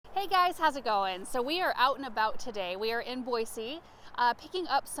Hey guys, how's it going? So we are out and about today. We are in Boise picking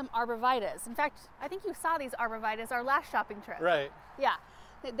up some arborvitaes. In fact, I think you saw these arborvitaes our last shopping trip. Right. Yeah.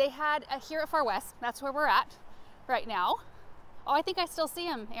 They had here at Far West, that's where we're at right now. Oh, I think I still see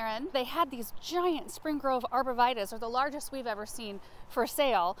them, Aaron. They had these giant Spring Grove arborvitaes, or the largest we've ever seen, for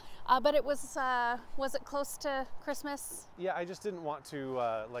sale. But it was it close to Christmas? Yeah, I just didn't want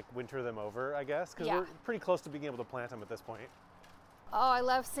to like winter them over, I guess, because Yeah. we're pretty close to being able to plant them at this point. Oh, I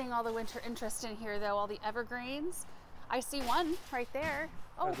love seeing all the winter interest in here though, all the evergreens. I see one right there.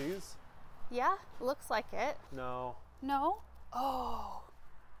 Oh, Are these? yeah, looks like it. No. No? Oh,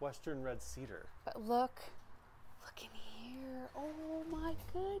 Western red cedar. but look in here. Oh my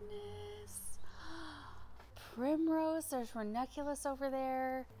goodness. Primrose, there's ranunculus over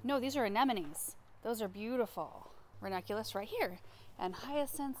there. No, these are anemones. Those are beautiful. Ranunculus right here. And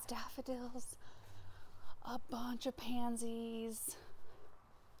hyacinths, daffodils, a bunch of pansies.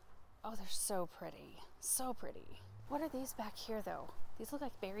 Oh, they're so pretty. So pretty. What are these back here though? These look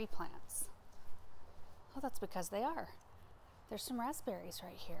like berry plants. Oh, that's because they are. There's some raspberries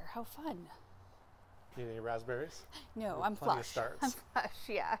right here. How fun. Need any raspberries? No, I'm Plenty of flush. starts. I'm flush,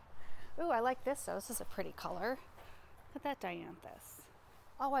 yeah. Ooh, I like this though. This is a pretty color. Look at that dianthus.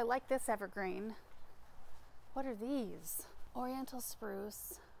 Oh, I like this evergreen. What are these? Oriental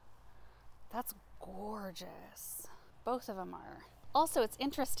spruce. That's gorgeous. Both of them are. Also, it's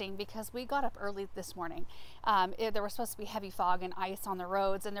interesting because we got up early this morning. There was supposed to be heavy fog and ice on the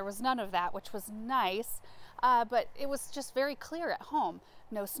roads, and there was none of that, which was nice. But it was just very clear at home.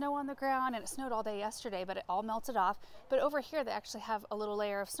 No snow on the ground, and it snowed all day yesterday, but it all melted off. But over here, they actually have a little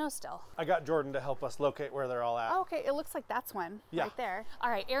layer of snow still. I got Jordan to help us locate where they're all at. Oh, okay, it looks like that's one Yeah. right there. All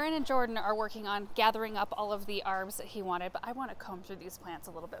right, Aaron and Jordan are working on gathering up all of the arbs that he wanted, but I want to comb through these plants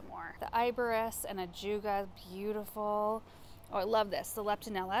a little bit more. The iberis and ajuga, beautiful. Oh, I love this. The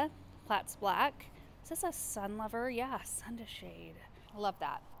leptonella, Platts black. Is this a sun lover? Yeah, sun to shade. I love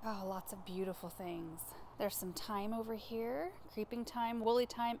that. Oh, lots of beautiful things. There's some thyme over here. Creeping thyme, woolly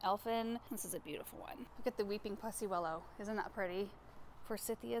thyme, elfin. This is a beautiful one. Look at the weeping pussy willow. Isn't that pretty?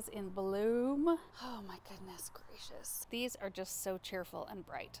 Forsythias in bloom. Oh my goodness gracious. These are just so cheerful and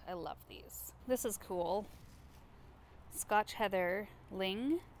bright. I love these. This is cool. Scotch heather,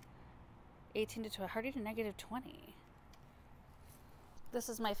 ling. 18 to 20, hardy to -20. This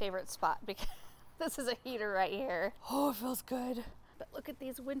is my favorite spot because this is a heater right here. Oh, it feels good. But look at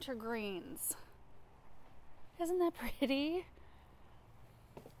these winter greens. Isn't that pretty?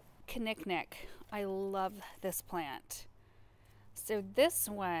 Kinnicknick. I love this plant. So this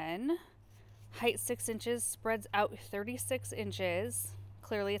one, height 6 inches, spreads out 36 inches.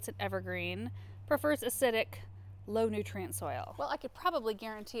 Clearly it's an evergreen. Prefers acidic, low nutrient soil. Well, I could probably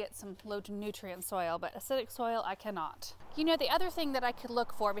guarantee it's some low nutrient soil, but acidic soil I cannot. You know, the other thing that I could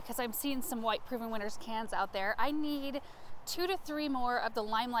look for, because I'm seeing some White Proven Winners cans out there, I need 2 to 3 more of the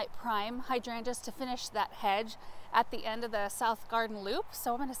Limelight Prime hydrangeas to finish that hedge at the end of the South Garden loop.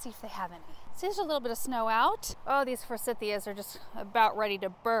 So I'm gonna see if they have any. See, there's a little bit of snow out. Oh, these forsythias are just about ready to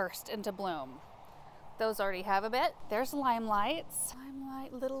burst into bloom. Those already have a bit. There's limelights.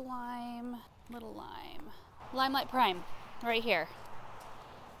 Limelight, little lime, little lime. Limelight Prime, right here.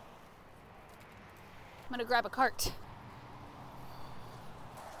 I'm gonna grab a cart.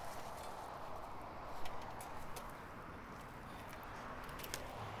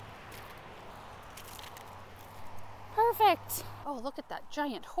 Perfect. Oh, look at that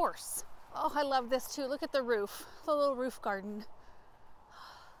giant horse. Oh, I love this too. Look at the roof, the little roof garden.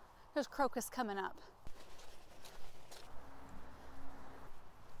 There's crocus coming up.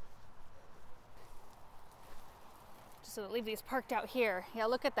 Just gonna leave these parked out here. Yeah,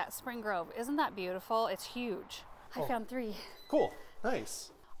 look at that Spring Grove. Isn't that beautiful? It's huge. I found 3. Cool.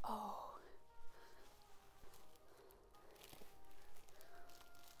 Nice. Oh.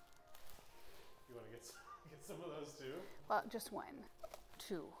 You want to get some of those too? Well, just 1,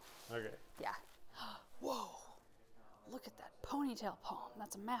 2. Okay. Yeah. Whoa. Look at that ponytail palm.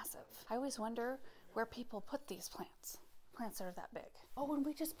 That's massive. I always wonder where people put these plants. Plants that are that big. Oh, and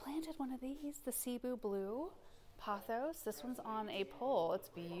we just planted one of these, the Cebu Blue Pothos. This one's on a pole. It's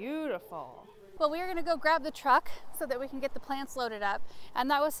beautiful. Well, we are going to go grab the truck so that we can get the plants loaded up. And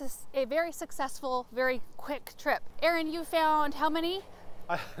that was a very successful, very quick trip. Aaron, you found how many?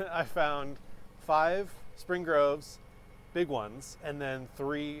 I found 5 Spring Groves, big ones, and then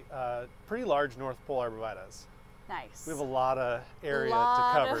 3 pretty large North Pole arborvitaes. Nice. We have a lot of area to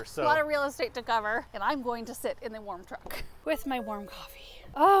cover. A lot of real estate to cover. And I'm going to sit in the warm truck with my warm coffee.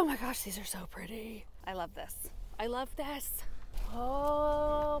 Oh my gosh, these are so pretty. I love this. I love this.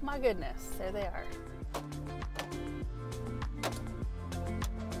 Oh my goodness, there they are.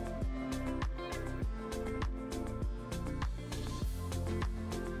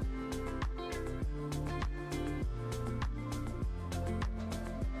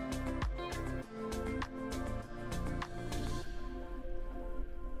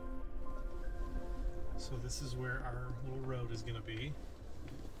 So this is where our little road is going to be.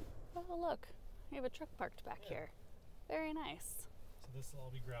 Oh, look. We have a truck parked back here. Very nice. So this will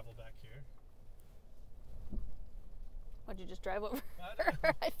all be gravel back here. What'd you just drive over? I don't know.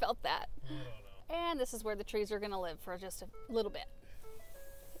 I felt that. I don't know. And this is where the trees are going to live for just a little bit.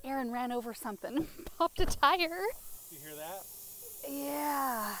 Aaron ran over something, popped a tire. You hear that?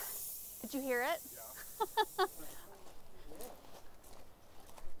 Yeah. Did you hear it? Yeah.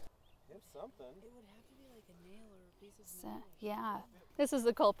 It's something. It would have to be like a nail or a piece of metal. Yeah. This is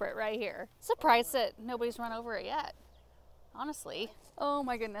the culprit right here. Surprised that nobody's run over it yet. Honestly. Oh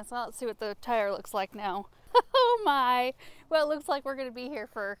my goodness. Well, let's see what the tire looks like now. Oh my. Well, it looks like we're going to be here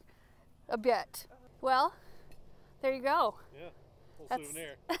for a bit. Well, there you go. Yeah. That's-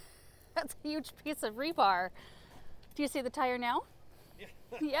 Souvenir. That's a huge piece of rebar. Do you see the tire now? Yeah.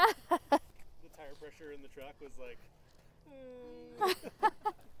 Yeah. The tire pressure in the truck was like,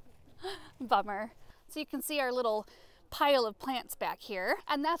 Bummer. So you can see our little pile of plants back here,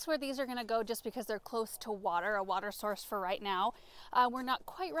 and that's where these are going to go just because they're close to water, a water source for right now. We're not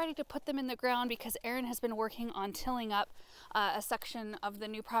quite ready to put them in the ground because Aaron has been working on tilling up a section of the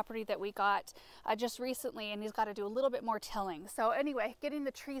new property that we got just recently, and he's got to do a little bit more tilling. So anyway, getting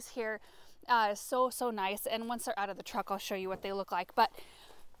the trees here is so nice, and once they're out of the truck I'll show you what they look like. But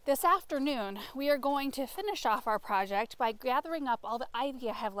this afternoon we are going to finish off our project by gathering up all the ivy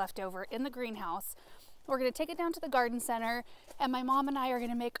I have left over in the greenhouse. We're going to take it down to the garden center, and my mom and I are going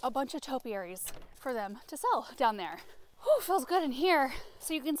to make a bunch of topiaries for them to sell down there. Whew, feels good in here.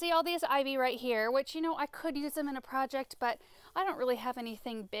 So you can see all these ivy right here, which, you know, I could use them in a project, but I don't really have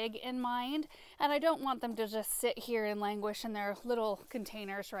anything big in mind, and I don't want them to just sit here and languish in their little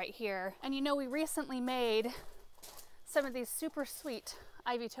containers right here. And you know, we recently made some of these super sweet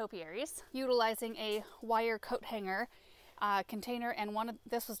ivy topiaries utilizing a wire coat hanger container, and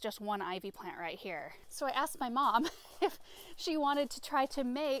this was just one ivy plant right here. So I asked my mom if she wanted to try to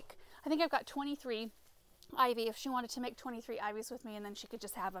make, I think I've got 23 ivy, if she wanted to make 23 ivies with me, and then she could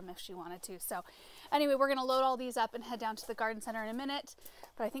just have them if she wanted to. So anyway, we're gonna load all these up and head down to the garden center in a minute,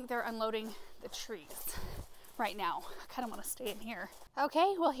 but I think they're unloading the trees right now. I kind of want to stay in here.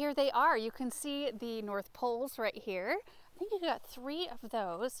 Okay, well, here they are. You can see the North Poles right here. I think you got 3 of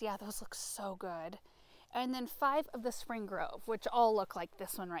those. Yeah, those look so good. And then 5 of the Spring Grove, which all look like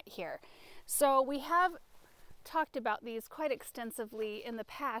this one right here. So we have talked about these quite extensively in the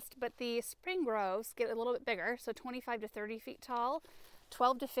past, but the Spring Groves get a little bit bigger, so 25 to 30 feet tall,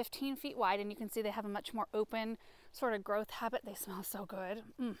 12 to 15 feet wide, and you can see they have a much more open sort of growth habit. They smell so good.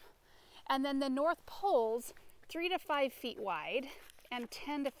 And then the North Poles, 3 to 5 feet wide and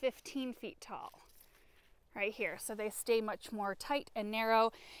 10 to 15 feet tall. Right here, so they stay much more tight and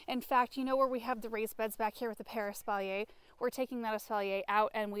narrow. In fact, you know where we have the raised beds back here with the pear espalier? We're taking that espalier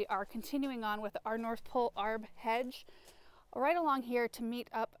out, and we are continuing on with our North Pole Arb hedge right along here to meet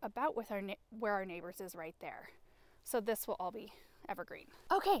up about with where our neighbors is right there. So this will all be evergreen.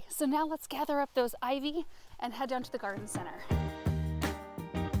 Okay, so now let's gather up those ivy and head down to the garden center.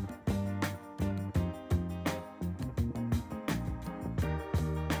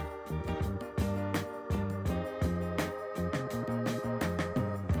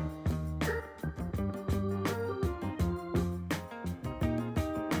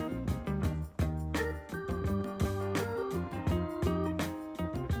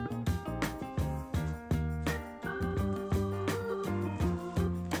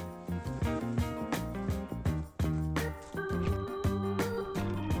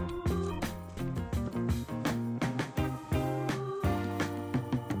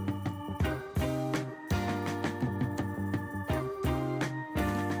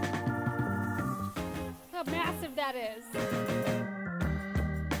 How massive that is.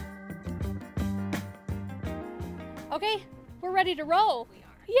 Okay, we're ready to roll. We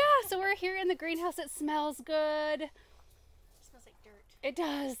are. Yeah, so we're here in the greenhouse. It smells good. It smells like dirt. It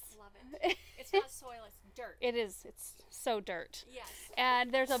does. Love it. It's not soil, it's dirt. It is. It's so dirt. Yes.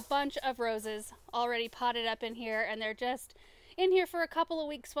 And there's a bunch of roses already potted up in here, and they're just in here for a couple of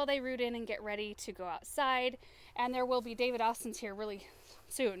weeks while they root in and get ready to go outside. And there will be David Austin's here really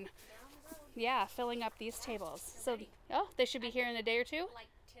soon. Down the road. Yeah, filling up these tables. So, oh, they should be here in a day or two? Like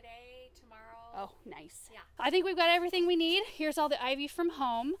today, tomorrow. Oh, nice. Yeah. I think we've got everything we need. Here's all the ivy from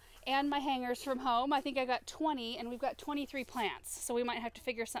home and my hangers from home. I think I got 20, and we've got 23 plants. So we might have to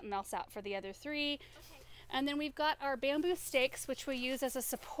figure something else out for the other 3. Okay. And then we've got our bamboo stakes, which we use as a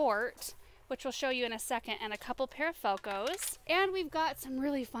support, which we'll show you in a second, and a couple parafilcos. And we've got some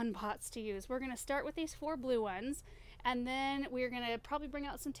really fun pots to use. We're gonna start with these 4 blue ones, and then we're gonna probably bring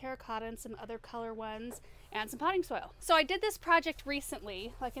out some terracotta and some other color ones. and some potting soil. So I did this project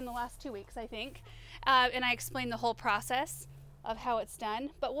recently, like in the last 2 weeks, I think, and I explained the whole process of how it's done,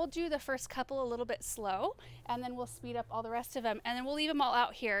 but we'll do the first couple a little bit slow, and then we'll speed up all the rest of them, and then we'll leave them all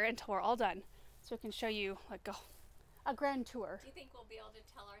out here until we're all done, so we can show you like a grand tour. Do you think we'll be able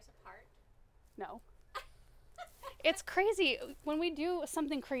to tell ours apart? No. It's crazy when we do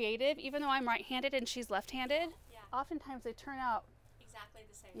something creative, even though I'm right-handed and she's left-handed, Yeah. oftentimes they turn out, Exactly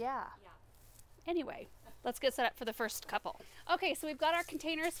the same. yeah. Yeah. Anyway, let's get set up for the first couple. Okay, so we've got our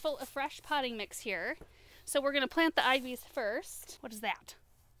containers full of fresh potting mix here. So we're gonna plant the ivies first. What is that?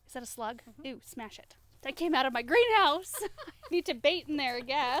 Is that a slug? Ooh, smash it. That came out of my greenhouse. Need to bait in there, I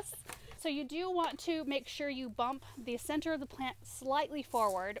guess. So you do want to make sure you bump the center of the plant slightly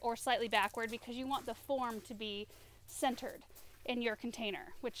forward or slightly backward because you want the form to be centered in your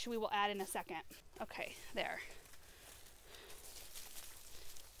container, which we will add in a second. Okay, there.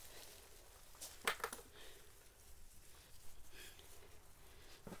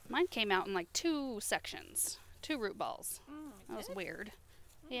 Mine came out in like 2 sections, 2 root balls. That was weird.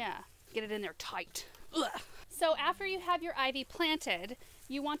 Yeah, get it in there tight. Ugh. So after you have your ivy planted,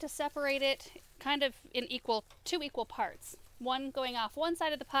 you want to separate it kind of in 2 equal parts. One going off one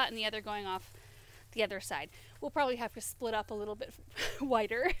side of the pot and the other going off the other side. We'll probably have to split up a little bit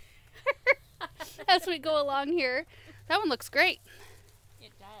wider as we go along here. That one looks great.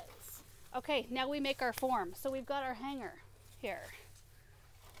 It does. Okay, now we make our form. So we've got our hanger here.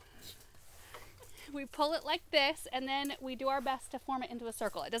 We pull it like this, and then we do our best to form it into a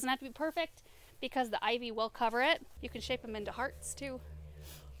circle. It doesn't have to be perfect because the ivy will cover it. You can shape them into hearts too.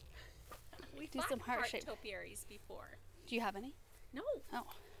 We Do bought some heart shape. topiaries before. Do you have any? No. Oh.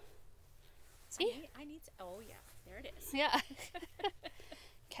 See? I need oh yeah, there it is. Yeah.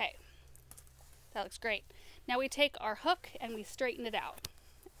 Okay. That looks great. Now we take our hook and we straighten it out.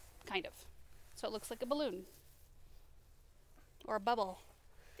 Kind of. So it looks like a balloon. Or a bubble.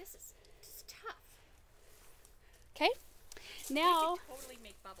 This is tough. Okay? Now We could totally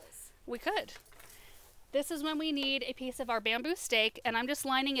make bubbles. we could. This is when we need a piece of our bamboo stake, and I'm just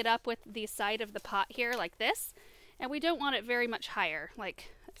lining it up with the side of the pot here like this. And we don't want it very much higher,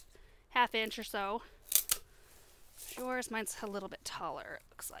 like 1/2 inch or so. Yours, mine's a little bit taller, it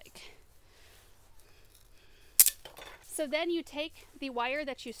looks like. So then you take the wire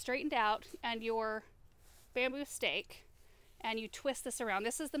that you straightened out and your bamboo stake, and you twist this around.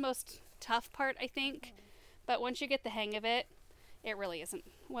 This is the most tough part, I think, but once you get the hang of it, it really isn't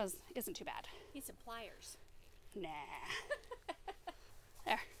too bad. Need some pliers. Nah.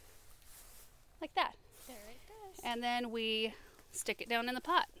 There. Like that. There it does. And then we stick it down in the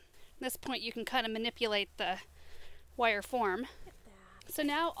pot. At this point you can kind of manipulate the wire form. Look at that. So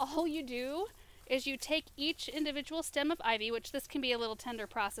now all you do is you take each individual stem of ivy, which this can be a little tender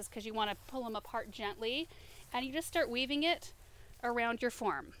process because you want to pull them apart gently, and you just start weaving it around your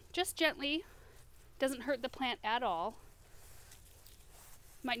form. Just gently. Doesn't hurt the plant at all.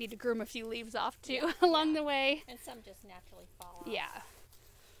 Might need to groom a few leaves off too along the way. And some just naturally fall off. Yeah.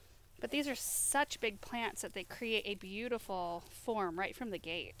 But these are such big plants that they create a beautiful form right from the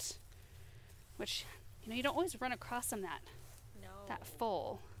gate. Which, you don't always run across them that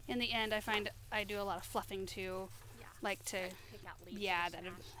full. In the end, I find I do a lot of fluffing too. Yeah. Like to, Pick out leaves. that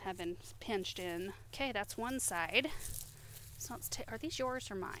have been pinched in. Okay, that's one side. So let's take, are these yours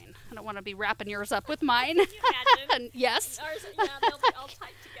or mine? I don't want to be wrapping yours up with mine. Can you imagine? Yes. Ours, yeah, they'll be all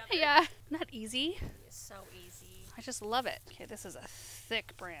tied together. Yeah. Not easy. It's so easy. I just love it. Okay, this is a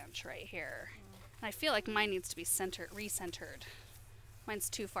thick branch right here. And I feel like mine needs to be recentered. Mine's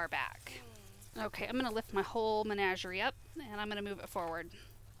too far back. Okay, I'm going to lift my whole menagerie up and I'm going to move it forward.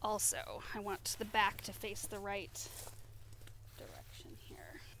 Also, I want the back to face the right direction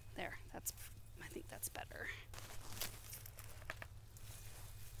here. There, I think that's better.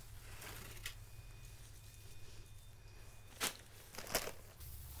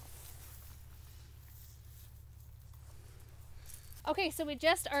 Okay, so we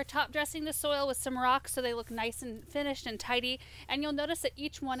just are top dressing the soil with some rocks so they look nice and finished and tidy. And you'll notice that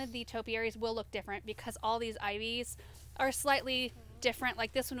each one of the topiaries will look different because all these ivies are slightly different.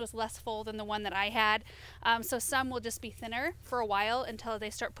 Like this one was less full than the one that I had. So some will just be thinner for a while until they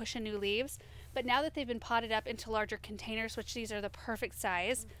start pushing new leaves. But now that they've been potted up into larger containers, which these are the perfect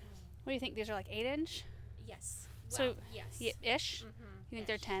size, what do you think? These are like 8-inch? Yes. So, Well, yes. ish? You think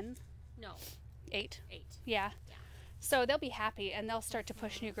they're 10? No. 8? 8. Yeah. So they'll be happy and they'll start to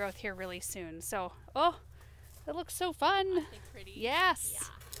push new growth here really soon. So, oh, that looks so fun. Aren't they pretty? Yes.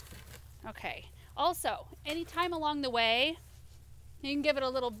 Yeah. Okay. Also, anytime along the way, You can give it a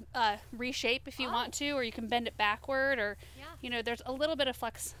little reshape if you want to, or you can bend it backward, or, you know, there's a little bit of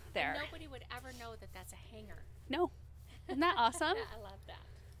flex there. And nobody would ever know that that's a hanger. No. Isn't that awesome? I love that.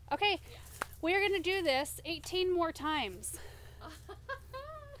 Okay, we are going to do this 18 more times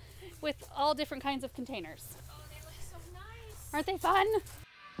with all different kinds of containers. Oh, they look so nice. Aren't they fun?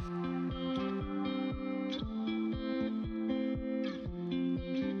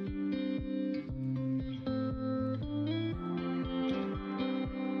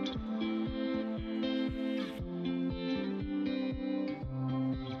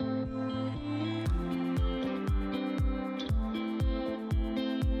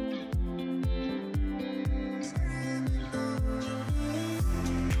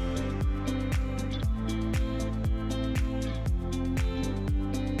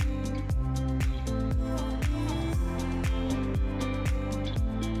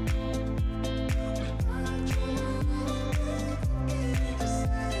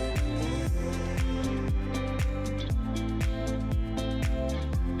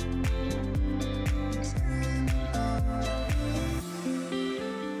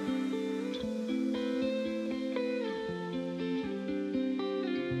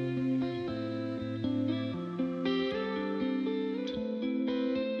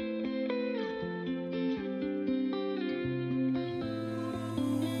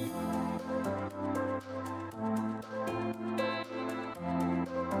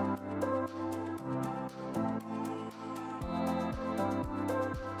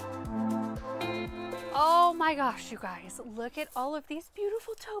 Oh my gosh, you guys, look at all of these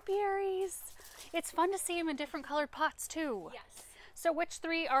beautiful topiaries. It's fun to see them in different colored pots too. Yes. So which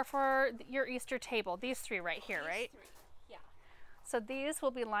three are for your Easter table? These three right here, right? These 3. Yeah. So these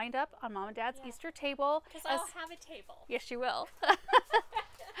will be lined up on Mom and Dad's Easter table. Because I'll have a table. Yes, you will.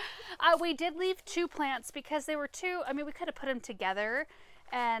 We did leave 2 plants because they were too, I mean, we could have put them together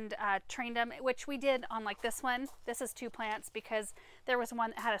and trained them, which we did on like this one. This is 2 plants because there was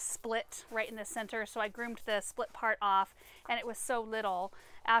one that had a split right in the center. So I groomed the split part off, and it was so little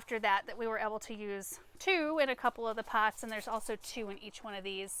after that that we were able to use 2 in a couple of the pots. And there's also 2 in each one of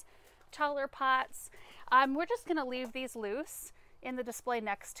these taller pots. We're just gonna leave these loose in the display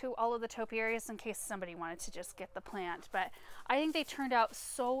next to all of the topiaries in case somebody wanted to just get the plant. But I think they turned out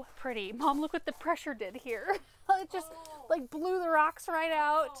so pretty. Mom, look what the pressure did here. It just like blew the rocks right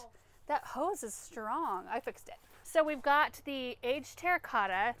out. That hose is strong. I fixed it. So we've got the aged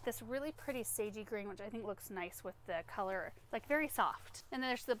terracotta, this really pretty sagey green, which I think looks nice with the color, like very soft. And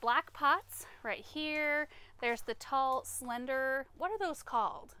there's the black pots right here. There's the tall, slender, what are those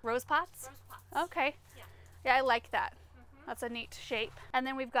called? Rose pots? Rose pots. Okay. Yeah. Yeah, I like that. That's a neat shape. And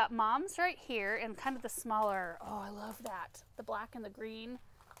then we've got Mom's right here and kind of the smaller, oh, I love that. The black and the green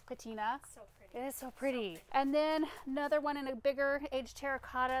patina. So pretty. It is so pretty. And then another one in a bigger aged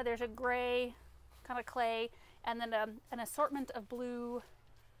terracotta. There's a gray kind of clay, and then an assortment of blue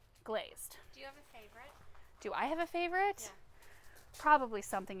glazed. Do you have a favorite? Do I have a favorite? Yeah. Probably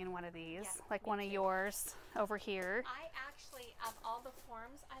something in one of these, Yeah, like me one of too. yours over here. I actually, of all the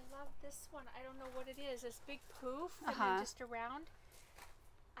forms, I love this one. I don't know what it is. This big poof and Uh-huh. then just around.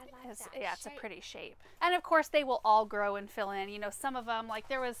 I like that. Yeah, it's a shape. pretty shape. And of course they will all grow and fill in. You know, some of them, like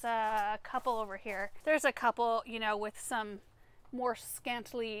there was a couple over here. There's a couple, you know, with some more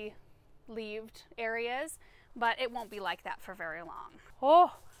scantily leaved areas, but it won't be like that for very long.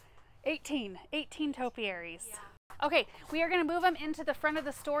 Oh, 18 topiaries. Yeah. Okay, we are going to move them into the front of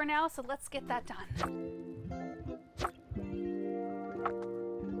the store now, so let's get that done.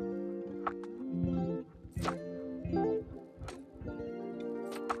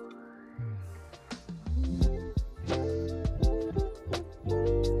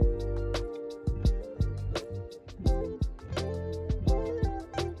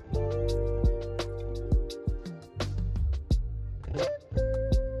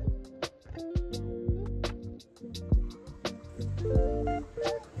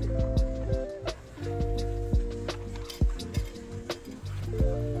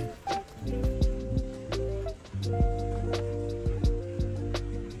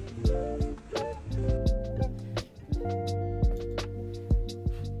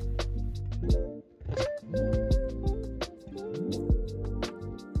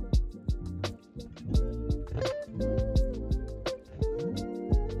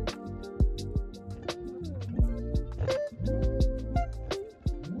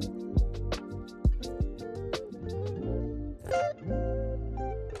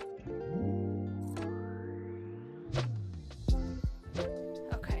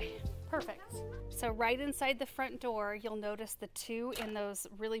 right inside the front door, you'll notice the two in those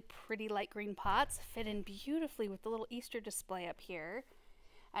really pretty light green pots fit in beautifully with the little Easter display up here.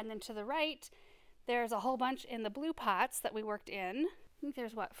 And then to the right, there's a whole bunch in the blue pots that we worked in. I think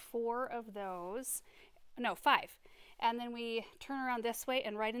there's what, 4 of those? No, 5. And then we turn around this way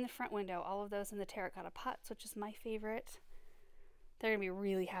and right in the front window, all of those in the terracotta pots, which is my favorite. They're gonna be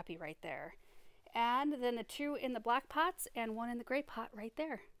really happy right there. And then the 2 in the black pots and 1 in the gray pot right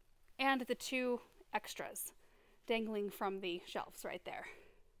there. And the 2 extras dangling from the shelves right there.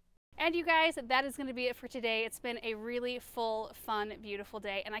 And you guys, that is going to be it for today. It's been a really full, fun, beautiful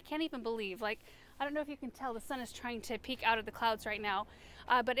day. And I can't even believe, like, I don't know if you can tell, the sun is trying to peek out of the clouds right now,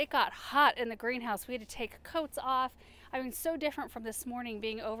 but it got hot in the greenhouse. We had to take coats off. I mean, so different from this morning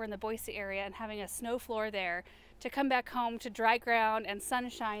being over in the Boise area and having a snow floor there, to come back home to dry ground and sun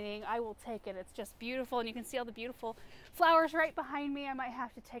shining. I will take it. It's just beautiful. And you can see all the beautiful flowers right behind me. I might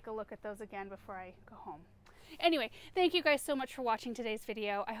have to take a look at those again before I go home. Anyway, thank you guys so much for watching today's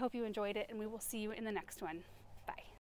video. I hope you enjoyed it, and we will see you in the next one.